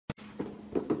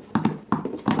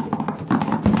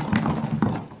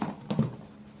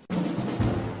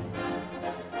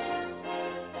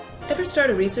Ever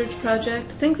start a research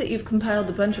project, think that you've compiled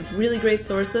a bunch of really great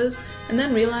sources, and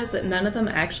then realize that none of them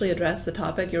actually address the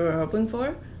topic you were hoping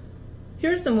for?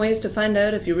 Here are some ways to find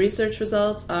out if your research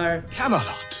results are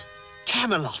Camelot,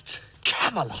 Camelot,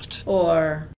 Camelot.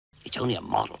 Or It's only a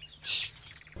model. Shh.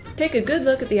 Take a good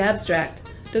look at the abstract.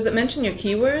 Does it mention your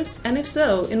keywords? And if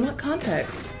so, in what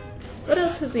context? What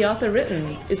else has the author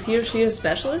written? Is he or she a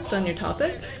specialist on your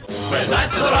topic?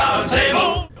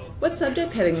 What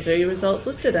subject headings are your results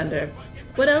listed under?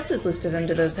 What else is listed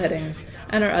under those headings?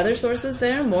 And are other sources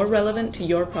there more relevant to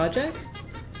your project?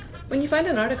 When you find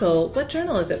an article, what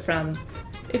journal is it from?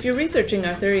 If you're researching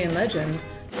Arthurian legend,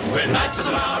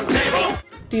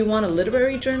 do you want a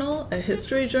literary journal, a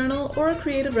history journal, or a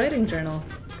creative writing journal?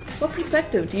 What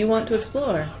perspective do you want to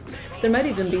explore? There might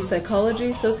even be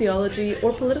psychology, sociology,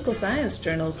 or political science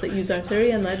journals that use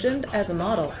Arthurian legend as a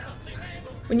model.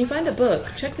 When you find a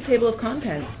book, check the table of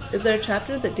contents. Is there a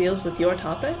chapter that deals with your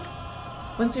topic?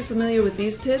 Once you're familiar with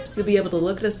these tips, you'll be able to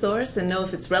look at a source and know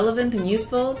if it's relevant and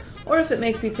useful, or if it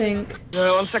makes you think,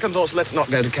 No, on second thoughts, let's not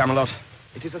go to Camelot.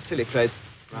 It is a silly place.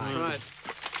 Right.